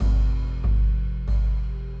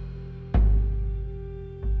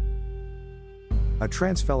A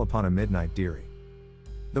trance fell upon a midnight dearie.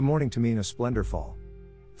 The morning to mean a splendor fall.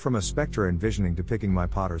 From a spectre envisioning depicting my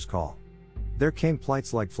potter's call. There came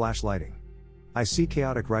plights like flashlighting. I see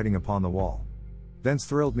chaotic writing upon the wall. Thence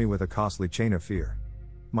thrilled me with a costly chain of fear.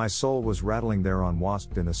 My soul was rattling thereon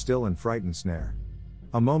wasped in a still and frightened snare.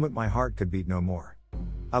 A moment my heart could beat no more.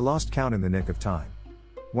 I lost count in the nick of time.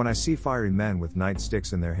 When I see fiery men with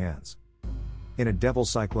nightsticks in their hands. In a devil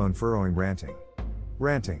cyclone furrowing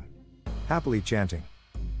ranting. Happily chanting.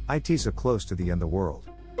 It is so close to the end the world.